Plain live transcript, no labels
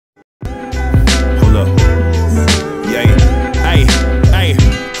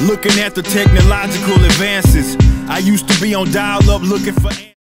looking at the technological advances. I used to be on dial-up looking for...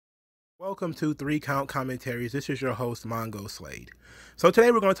 Welcome to 3 Count Commentaries. This is your host, MagMongoSlade. So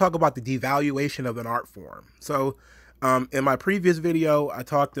today we're going to talk about the devaluation of an art form. So in my previous video, I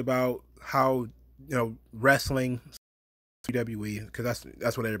talked about how, wrestling, WWE, because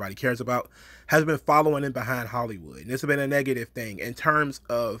that's what everybody cares about, has been following in behind Hollywood. And this has been a negative thing in terms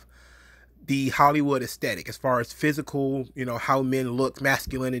of the Hollywood aesthetic, as far as physical, how men look,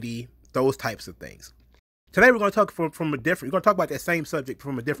 masculinity, those types of things. Today we're going to talk we're going to talk about that same subject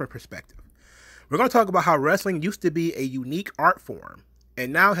from a different perspective. We're going to talk about how wrestling used to be a unique art form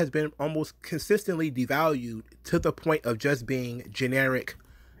and now has been almost consistently devalued to the point of just being generic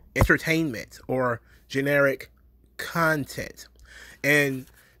entertainment or generic content. And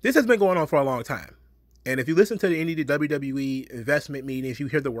this has been going on for a long time. And if you listen to any of the WWE investment meetings, you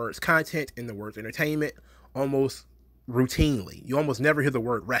hear the words content and the words entertainment almost routinely. You almost never hear the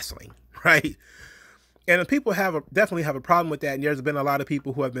word wrestling, right? And people definitely have a problem with that. And there's been a lot of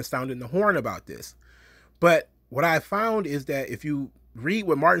people who have been sounding the horn about this. But what I found is that if you read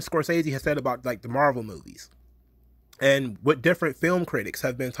what Martin Scorsese has said about like the Marvel movies and what different film critics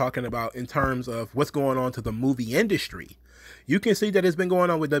have been talking about in terms of what's going on to the movie industry, you can see that it's been going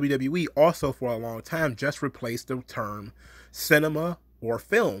on with WWE also for a long time. Just replace the term cinema or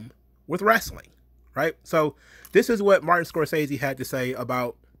film with wrestling, right? So this is what Martin Scorsese had to say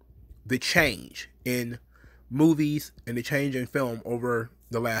about the change in movies and the change in film over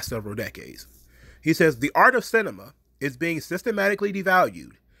the last several decades. He says, the art of cinema is being systematically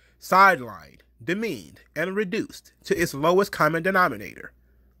devalued, sidelined, demeaned, and reduced to its lowest common denominator,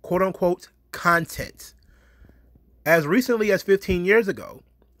 quote unquote, content. As recently as 15 years ago,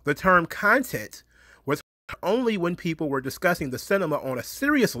 the term content was only when people were discussing the cinema on a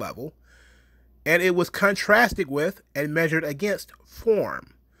serious level, and it was contrasted with and measured against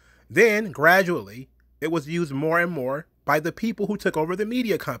form. Then, gradually, it was used more and more by the people who took over the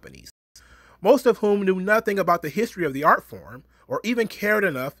media companies, most of whom knew nothing about the history of the art form or even cared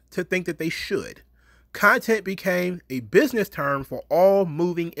enough to think that they should. Content became a business term for all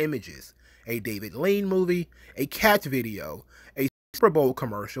moving images: a David Lean movie, a cat video, a Super Bowl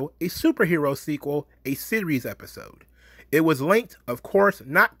commercial, a superhero sequel, a series episode. It was linked, of course,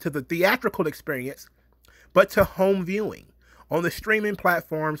 not to the theatrical experience, but to home viewing on the streaming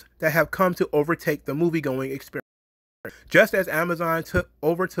platforms that have come to overtake the movie-going experience, just as Amazon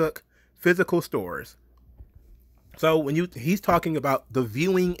overtook physical stores. So he's talking about the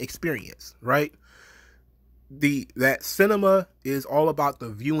viewing experience, right? That cinema is all about the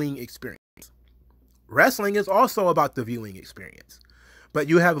viewing experience. Wrestling is also about the viewing experience. But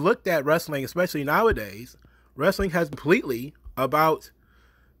you have looked at wrestling, especially nowadays, wrestling has completely about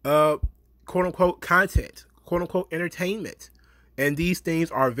quote-unquote content, quote-unquote entertainment. And these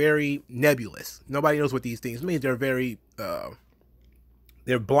things are very nebulous. Nobody knows what these things mean. They're very,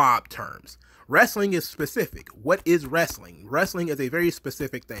 they're blob terms. Wrestling is specific. What is wrestling? Wrestling is a very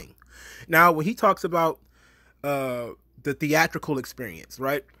specific thing. Now, when he talks about the theatrical experience,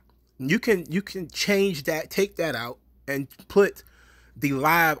 right? You can change that, take that out, and put the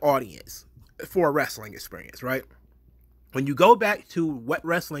live audience for a wrestling experience, right? When you go back to what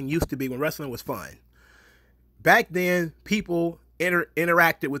wrestling used to be, when wrestling was fun, back then, people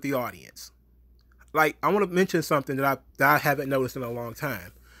interacted with the audience. Like, I want to mention something that I haven't noticed in a long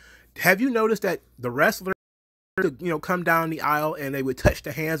time. Have you noticed that the wrestlers, come down the aisle and they would touch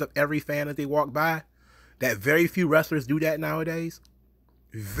the hands of every fan as they walk by? That very few wrestlers do that nowadays.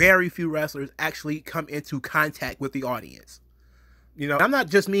 Very few wrestlers actually come into contact with the audience. I'm not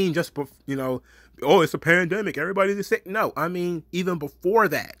just oh, it's a pandemic, everybody's sick. No, I mean, even before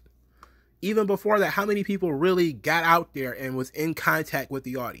that, how many people really got out there and was in contact with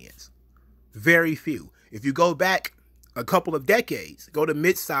the audience? Very few. If you go back a couple of decades, go to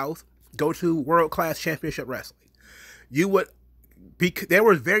Mid-South, go to World Class Championship Wrestling, there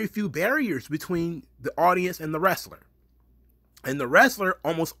were very few barriers between the audience and the wrestler. And the wrestler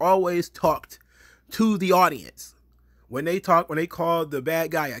almost always talked to the audience. When they called the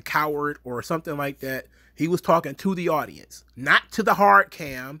bad guy a coward or something like that, he was talking to the audience, not to the hard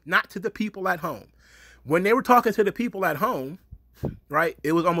cam, not to the people at home. When they were talking to the people at home, right,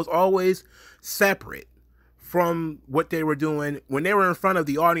 it was almost always separate from what they were doing. When they were in front of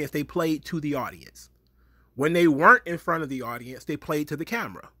the audience, they played to the audience. When they weren't in front of the audience, they played to the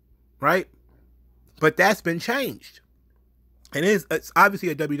camera, right? But that's been changed. And it's obviously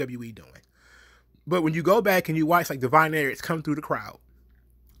a WWE doing. But when you go back and you watch like Divine Aries come through the crowd,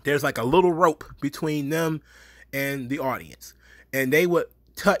 there's like a little rope between them and the audience. And they would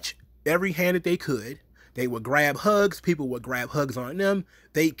touch every hand that they could. They would grab hugs. People would grab hugs on them.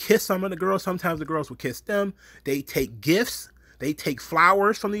 They kiss some of the girls. Sometimes the girls would kiss them. They take gifts. They take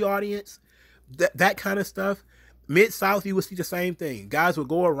flowers from the audience. That kind of stuff. Mid-South, you would see the same thing. Guys would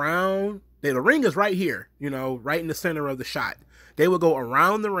go around. The ring is right here, you know, right in the center of the shot. They would go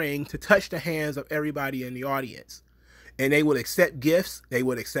around the ring to touch the hands of everybody in the audience. And they would accept gifts. They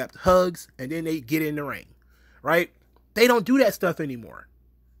would accept hugs. And then they get in the ring, right? They don't do that stuff anymore.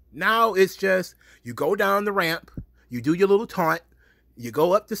 Now it's just, you go down the ramp, you do your little taunt, you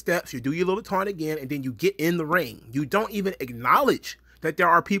go up the steps, you do your little taunt again, and then you get in the ring. You don't even acknowledge that there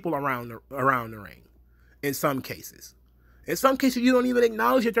are people around the ring in some cases. In some cases, you don't even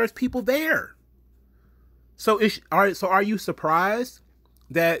acknowledge that there's people there. So are you surprised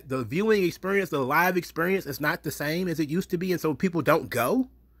that the viewing experience, the live experience is not the same as it used to be, and so people don't go?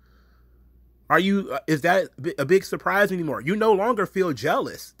 Is that a big surprise anymore? You no longer feel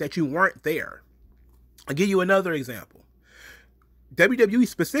jealous that you weren't there. I'll give you another example. WWE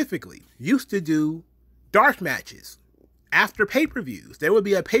specifically used to do dark matches after pay-per-views. There would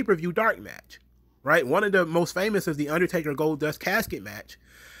be a pay-per-view dark match, right? One of the most famous is the Undertaker Goldust casket match.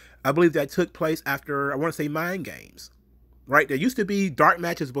 I believe that took place after, I want to say, Mind Games, right? There used to be dark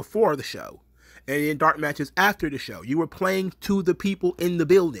matches before the show and then dark matches after the show. You were playing to the people in the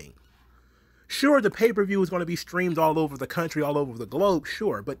building. Sure, the pay-per-view was going to be streamed all over the country, all over the globe,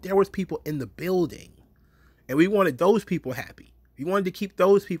 sure, but there was people in the building, and we wanted those people happy. We wanted to keep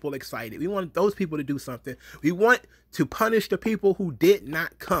those people excited. We wanted those people to do something. We want to punish the people who did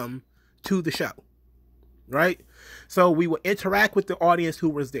not come to the show, right? So we will interact with the audience who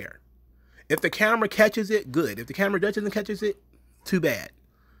was there. If the camera catches it, good. If the camera doesn't catches it, too bad.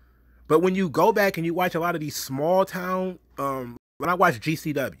 But when you go back and you watch a lot of these small town, when I watched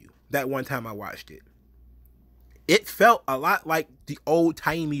GCW, that one time I watched it, it felt a lot like the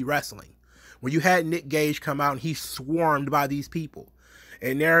old-timey wrestling, where you had Nick Gage come out and he's swarmed by these people.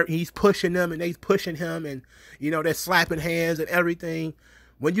 And he's pushing them and they pushing him, and, you know, they're slapping hands and everything.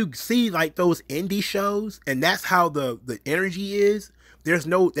 When you see like those indie shows, and that's how the energy is, there's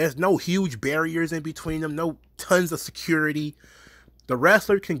no huge barriers in between them, no tons of security. The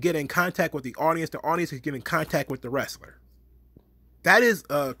wrestler can get in contact with the audience can get in contact with the wrestler. That is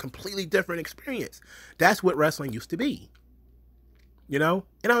a completely different experience. That's what wrestling used to be, you know?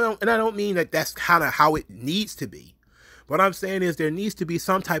 And I don't mean that that's kind of how it needs to be. What I'm saying is there needs to be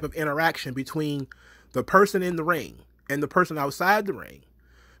some type of interaction between the person in the ring and the person outside the ring.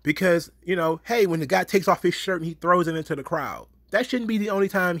 Because, you know, hey, when the guy takes off his shirt and he throws it into the crowd, that shouldn't be the only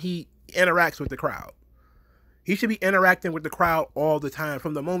time he interacts with the crowd. He should be interacting with the crowd all the time,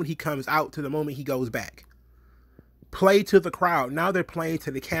 from the moment he comes out to the moment he goes back. Play to the crowd. Now they're playing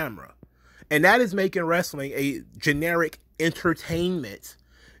to the camera. And that is making wrestling a generic entertainment,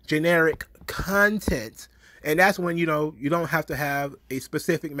 generic content. And that's when, you know, you don't have to have a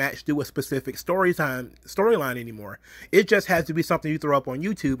specific match do a specific storyline anymore. It just has to be something you throw up on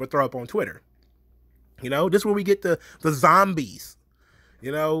YouTube or throw up on Twitter. You know, this is where we get the zombies,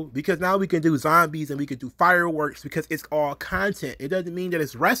 you know, because now we can do zombies and we can do fireworks because it's all content. It doesn't mean that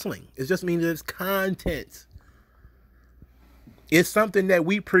it's wrestling. It just means that it's content. It's something that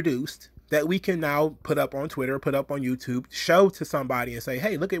we produced that we can now put up on Twitter, put up on YouTube, show to somebody and say,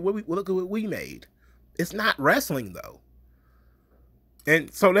 hey, look at what we made. It's not wrestling though.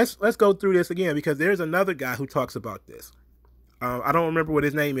 And so let's go through this again, because there's another guy who talks about this. I don't remember what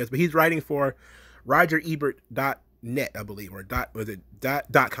his name is, but he's writing for RogerEbert.net, I believe, or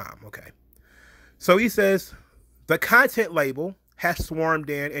 .com. Okay. So he says, the content label has swarmed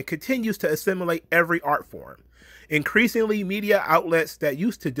in and continues to assimilate every art form. Increasingly, media outlets that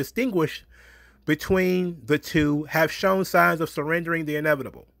used to distinguish between the two have shown signs of surrendering the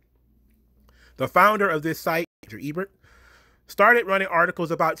inevitable. The founder of this site, Roger Ebert, started running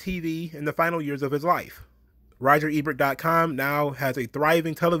articles about TV in the final years of his life. RogerEbert.com now has a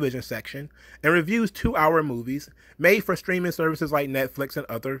thriving television section and reviews 2-hour movies made for streaming services like Netflix and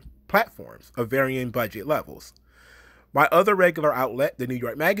other platforms of varying budget levels. My other regular outlet, the New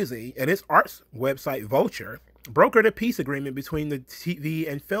York Magazine, and its arts website, Vulture, brokered a peace agreement between the TV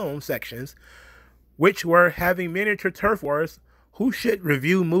and film sections, which were having miniature turf wars who should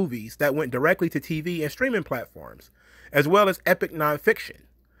review movies that went directly to TV and streaming platforms, as well as epic nonfiction,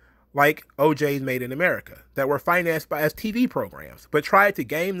 like OJ's Made in America, that were financed as TV programs, but tried to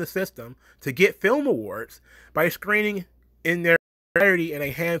game the system to get film awards by screening in their entirety in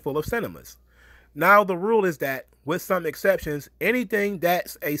a handful of cinemas. Now the rule is that, with some exceptions, anything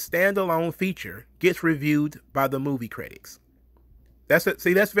that's a standalone feature gets reviewed by the movie critics.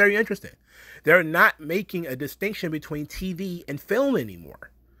 See, that's very interesting. They're not making a distinction between TV and film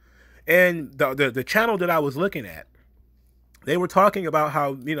anymore. And the channel that I was looking at, they were talking about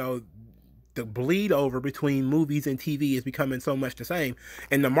how, the bleed over between movies and TV is becoming so much the same.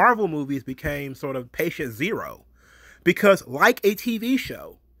 And the Marvel movies became sort of patient zero. Because like a TV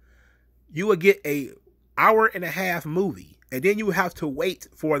show, you would get a hour-and-a-half movie, and then you would have to wait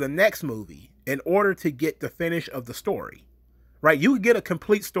for the next movie in order to get the finish of the story, right? You would get a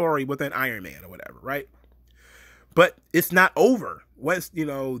complete story within Iron Man or whatever, right? But it's not over. Once,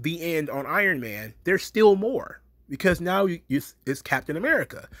 the end on Iron Man, there's still more. Because now it's Captain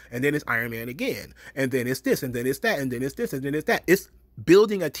America, and then it's Iron Man again, and then it's this, and then it's that, and then it's this, and then it's that. It's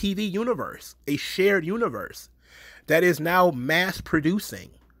building a TV universe, a shared universe that is now mass producing,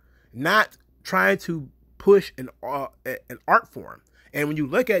 not trying to push an art form. And when you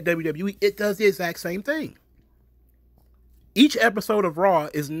look at WWE, it does the exact same thing. Each episode of Raw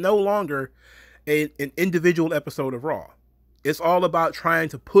is no longer an individual episode of Raw. It's all about trying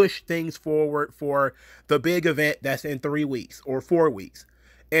to push things forward for the big event that's in 3 weeks or 4 weeks.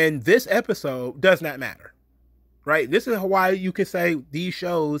 And this episode does not matter, right? This is why you can say these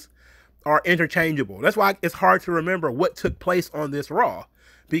shows are interchangeable. That's why it's hard to remember what took place on this Raw,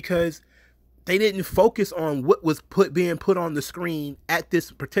 because they didn't focus on what was being put on the screen at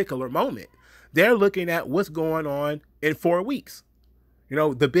this particular moment. They're looking at what's going on in 4 weeks,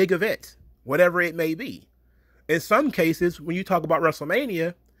 the big event, whatever it may be. In some cases, when you talk about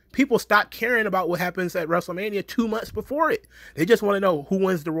WrestleMania, people stop caring about what happens at WrestleMania 2 months before it. They just want to know who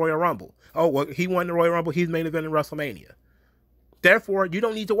wins the Royal Rumble. Oh, well, he won the Royal Rumble. He's main event in WrestleMania. Therefore, you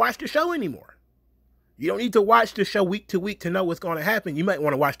don't need to watch the show anymore. You don't need to watch the show week to week to know what's going to happen. You might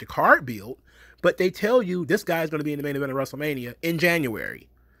want to watch the card build, but they tell you this guy's going to be in the main event of WrestleMania in January.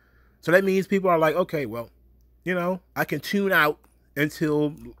 So that means people are like, okay, well, I can tune out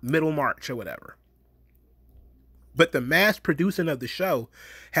until middle March or whatever. But the mass producing of the show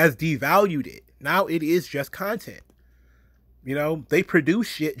has devalued it. Now it is just content. They produce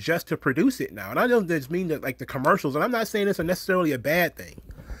shit just to produce it now. And I don't just mean that, like, the commercials, and I'm not saying this is necessarily a bad thing,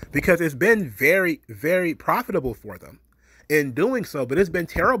 because it's been very, very profitable for them in doing so, but it's been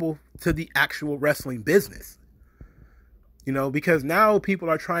terrible to the actual wrestling business. Because now people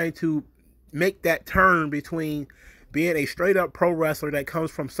are trying to make that turn between being a straight up pro wrestler that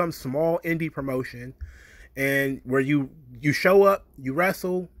comes from some small indie promotion, and where you show up, you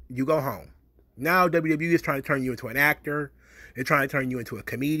wrestle, you go home. Now WWE is trying to turn you into an actor. They're trying to turn you into a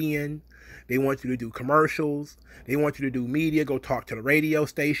comedian. They want you to do commercials. They want you to do media. Go talk to the radio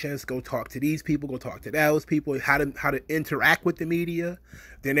stations. Go talk to these people. Go talk to those people. How to interact with the media.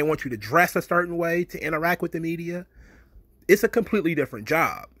 Then they want you to dress a certain way to interact with the media. It's a completely different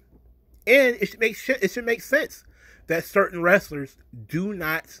job. And it should make sense that certain wrestlers do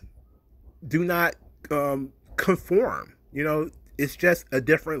not conform. It's just a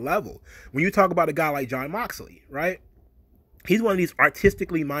different level. When you talk about a guy like Jon Moxley, right? He's one of these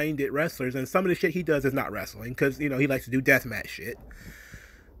artistically minded wrestlers, and some of the shit he does is not wrestling, because, he likes to do deathmatch shit.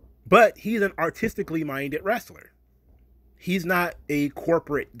 But he's an artistically minded wrestler. He's not a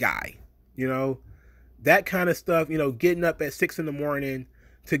corporate guy, that kind of stuff, getting up at 6 a.m.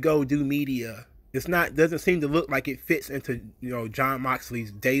 to go do media. Doesn't seem to look like it fits into, Jon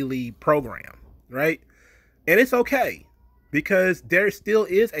Moxley's daily program, right? And it's okay, because there still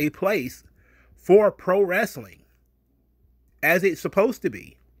is a place for pro wrestling, as it's supposed to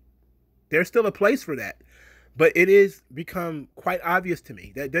be. There's still a place for that. But it is become quite obvious to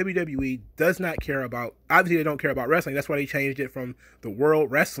me that WWE does not care about, obviously they don't care about wrestling. That's why they changed it from the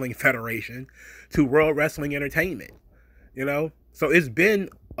World Wrestling Federation to World Wrestling Entertainment. So it's been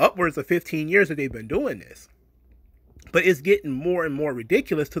upwards of 15 years that they've been doing this. But it's getting more and more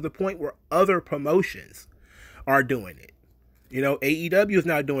ridiculous, to the point where other promotions are doing it. AEW is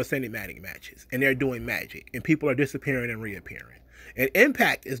now doing cinematic matches, and they're doing magic, and people are disappearing and reappearing. And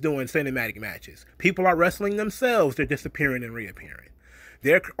Impact is doing cinematic matches. People are wrestling themselves. They're disappearing and reappearing.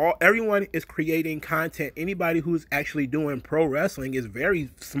 Everyone is creating content. Anybody who's actually doing pro wrestling is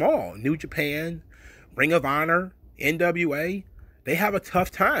very small. New Japan, Ring of Honor, NWA, they have a tough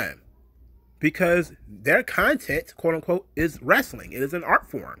time because their content, quote unquote, is wrestling. It is an art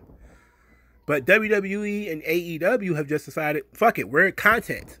form. But WWE and AEW have just decided, fuck it, we're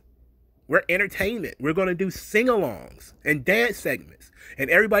content. We're entertainment. We're going to do sing-alongs and dance segments. And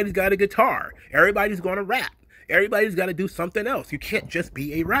everybody's got a guitar. Everybody's going to rap. Everybody's got to do something else. You can't just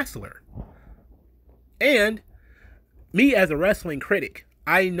be a wrestler. And me as a wrestling critic,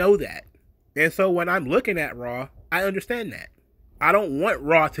 I know that. And so when I'm looking at Raw, I understand that. I don't want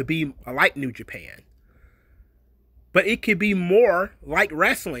Raw to be like New Japan. But it could be more like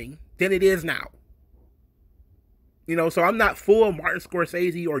wrestling than it is now. You know, so I'm not full of Martin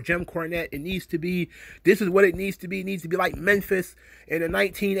Scorsese or Jim Cornette. It needs to be, this is what it needs to be. It needs to be like Memphis in the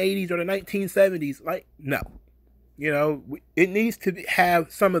 1980s or the 1970s. Like, no. You know, it needs to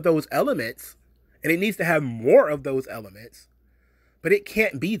have some of those elements, and it needs to have more of those elements, but it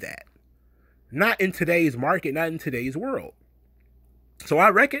can't be that. Not in today's market, not in today's world. So I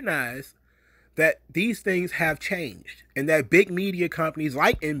recognize that these things have changed, and that big media companies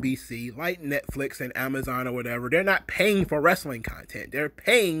like NBC, like Netflix and Amazon or whatever, they're not paying for wrestling content. They're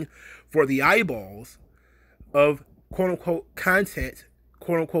paying for the eyeballs of quote unquote content,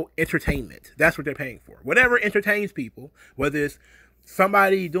 quote unquote entertainment. That's what they're paying for. Whatever entertains people, whether it's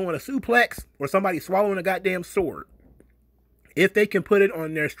somebody doing a suplex or somebody swallowing a goddamn sword, if they can put it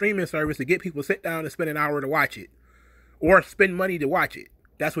on their streaming service to get people to sit down and spend an hour to watch it, or spend money to watch it,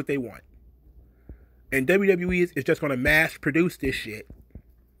 that's what they want. And WWE is just going to mass produce this shit.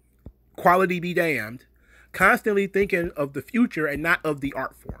 Quality be damned. Constantly thinking of the future and not of the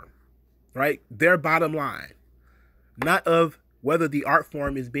art form. Right? Their bottom line. Not of whether the art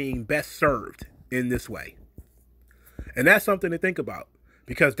form is being best served in this way. And that's something to think about.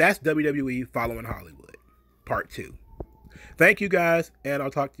 Because that's WWE following Hollywood. Part 2. Thank you guys, and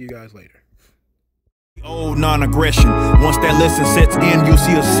I'll talk to you guys later. Old non-aggression. Once that lesson sets in, you'll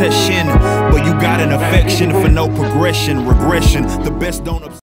see a session where you got an affection for no progression, regression. The best don't